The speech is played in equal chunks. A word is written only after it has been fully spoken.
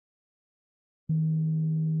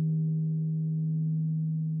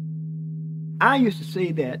I used to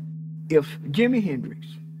say that if Jimi Hendrix,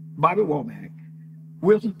 Bobby Womack,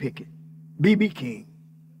 Wilson Pickett, B.B. King,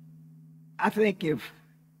 I think if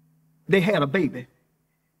they had a baby,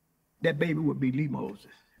 that baby would be Lee Moses.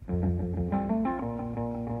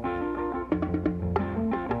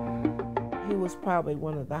 He was probably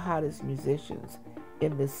one of the hottest musicians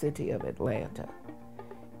in the city of Atlanta.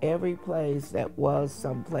 Every place that was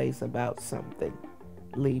someplace about something,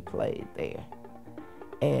 Lee played there.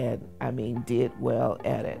 And, I mean, did well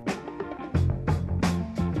at it.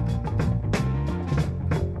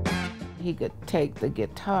 He could take the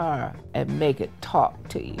guitar and make it talk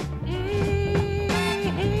to you.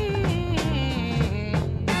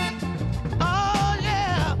 Oh,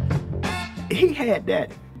 yeah. He had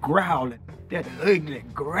that growling, that ugly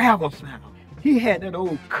gravel sound. He had that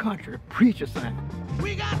old country preacher sound.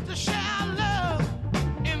 We got to share love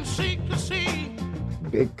in secrecy.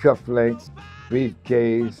 Big cufflinks,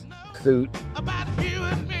 briefcase, suit. About you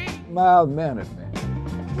and me. Mild-mannered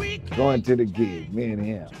man. Going to the gig, me and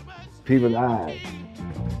him. People's eyes.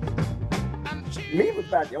 Lee was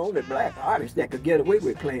about the only black artist that could get away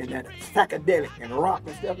with playing that psychedelic and rock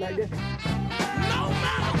and stuff like that. No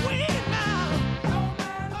matter when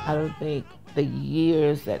now. I don't think the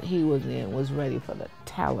years that he was in was ready for the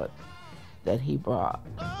talent that he brought.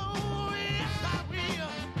 Oh, yes, I will.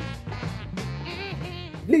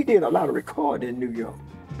 Lee did a lot of recording in New York.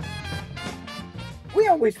 We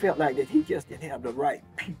always felt like that he just didn't have the right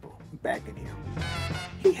people backing him.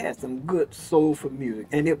 He had some good soulful music,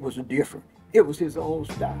 and it was different. It was his own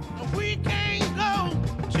style. We can't go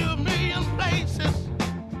to a million places.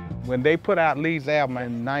 When they put out Lee's album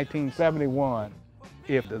in 1971,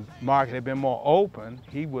 if the market had been more open,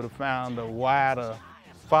 he would have found a wider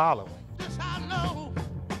following.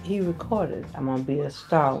 He recorded, "I'm gonna be a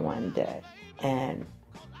star one day," and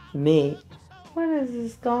me, when is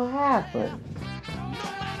this gonna happen?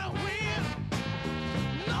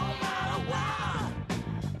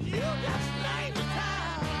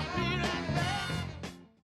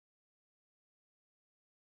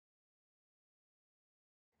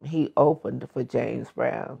 He opened for James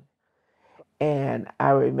Brown. And I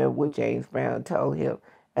remember when James Brown told him,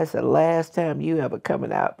 "That's the last time you ever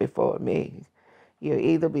coming out before me. You'll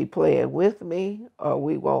either be playing with me or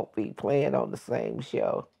we won't be playing on the same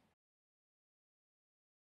show."